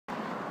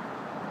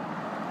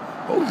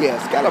Oh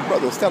yes, got a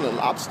brother selling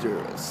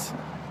lobsters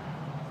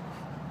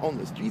on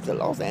the streets of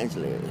Los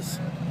Angeles,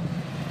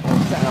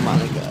 on Santa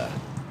Monica.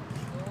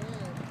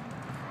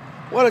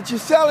 What are you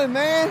selling,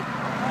 man?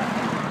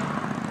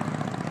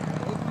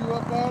 Hook you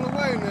up all the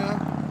way now.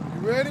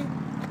 You ready?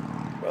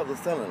 Brother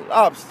selling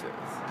lobsters.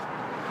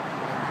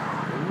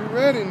 You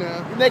ready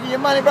now? You making your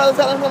money, brother,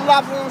 selling some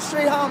lobsters on the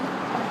street, homie?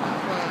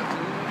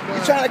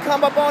 You trying to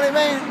come up on it,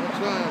 man? I'm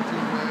trying to,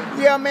 man.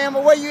 Yeah, man,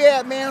 but where you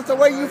at, man? So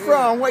where you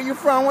from? Where you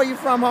from? Where you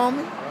from,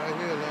 homie? Right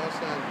here, Los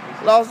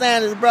Angeles. Los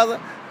Angeles, brother.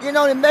 You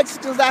know the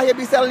Mexicans out here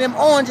be selling them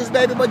oranges,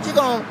 baby, but you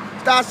gonna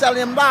start selling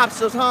them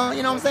lobsters, huh?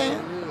 You know what I'm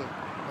saying?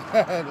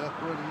 That's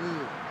what it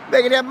is.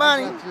 Making that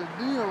money. I got you a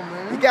deal,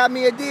 man. You got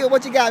me a deal.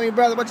 What you got me,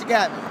 brother? What you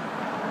got me? $25,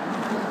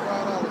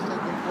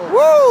 take them for.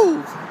 Woo!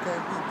 You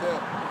can't beat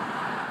that.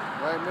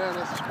 Right now,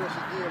 that's a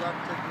special deal. I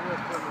can take the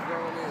rest of them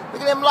going in.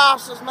 Look at them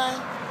lobsters, man.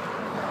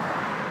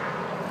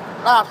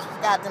 Lobsters.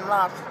 Got them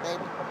lobsters,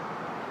 baby.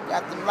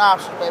 Got them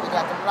lobsters, baby.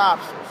 Got them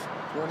lobsters.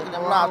 Look at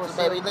them lobsters,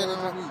 baby. Look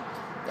at them.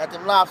 Got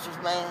them lobsters,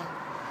 man.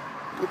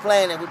 We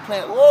playing it. We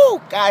playing it. Woo!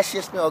 God,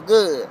 shit smell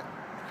good.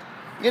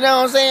 You know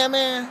what I'm saying,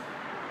 man?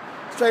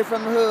 Straight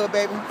from the hood,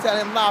 baby. Selling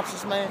them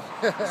lobsters, man.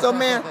 So,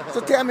 man,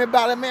 so tell me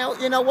about it, man.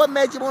 You know, what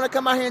made you want to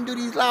come out here and do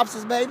these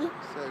lobsters, baby? Say,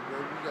 baby,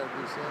 we got to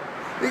do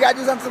something. We got to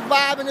do something to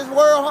survive in this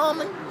world,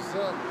 homie. Do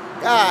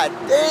something. God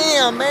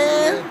damn,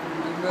 man.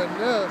 Do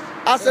nothing else.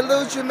 I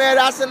salute you, man.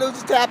 I salute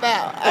you, tap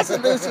out. I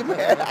salute you,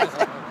 man.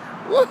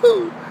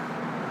 Woo!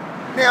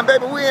 Now,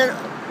 baby,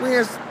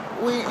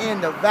 we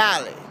in the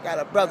valley. Got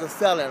a brother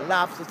selling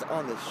lobsters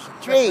on the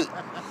street.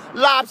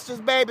 Lobsters,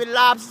 baby,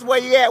 lobsters. Where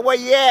you at? Where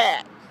you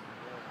at?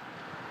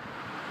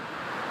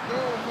 Go,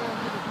 man,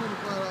 give me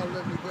 $25,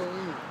 let me go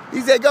in.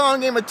 He said, go on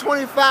and give him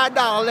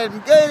 $25. Let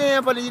him get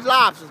in for these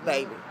lobsters,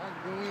 baby. I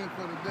can go in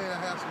for the day. I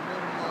have some money.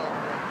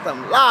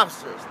 Some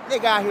lobsters.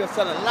 Nigga out here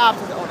selling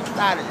lobsters on the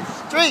side of the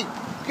street.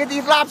 Get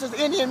these lobsters,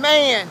 Indian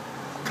man.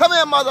 Come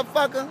here,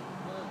 motherfucker.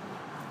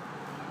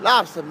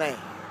 Lobster man.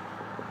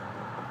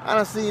 I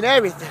done seen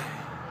everything.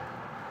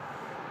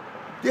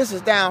 This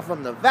is down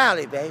from the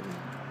valley, baby.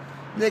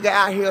 Nigga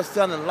out here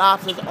selling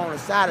lobsters on the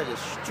side of the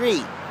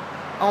street.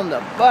 On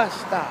the bus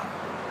stop.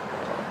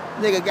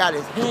 Nigga got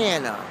his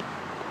hand up.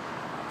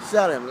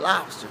 Selling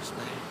lobsters,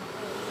 man.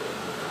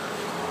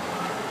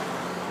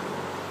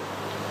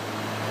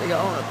 Nigga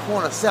on the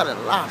corner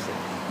selling lobsters.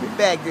 We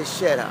bag this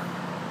shit up.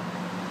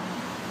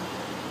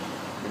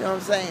 You know what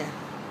I'm saying?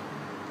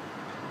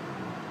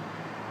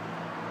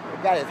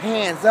 He got his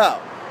hands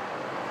up.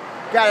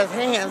 Got his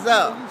hands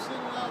up.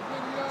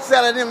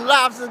 Selling them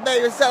lobsters,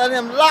 baby. Selling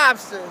them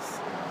lobsters.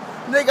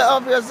 Nigga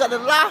up here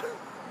selling lobsters.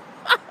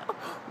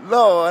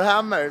 Lord,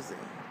 have mercy.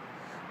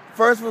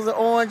 First was the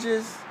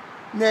oranges,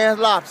 now it's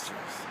lobsters.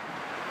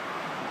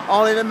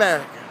 Only in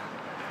America.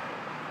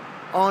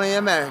 Only in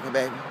America,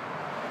 baby.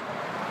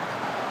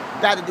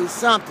 Got to do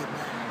something,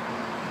 man.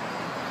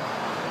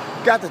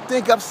 Got to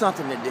think up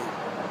something to do.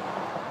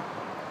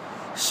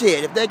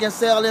 Shit, if they can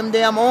sell them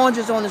damn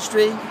oranges on the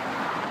street,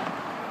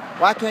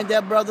 why can't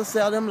that brother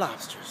sell them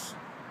lobsters?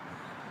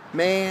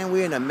 Man,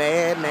 we're in a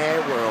mad,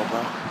 mad world,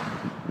 bro.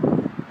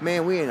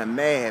 Man, we're in a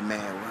mad,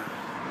 mad world.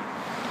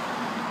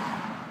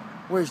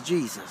 Where's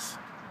Jesus?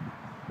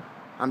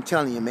 I'm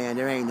telling you, man,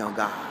 there ain't no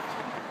God.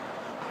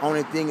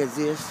 Only thing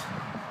exists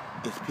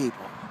is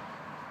people.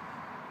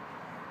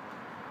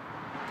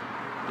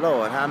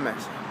 Lord, have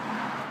mercy.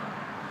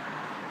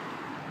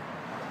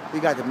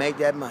 We got to make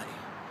that money.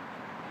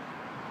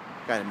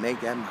 Got to make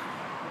that money.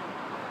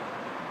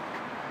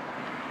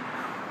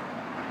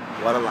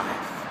 What a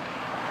life.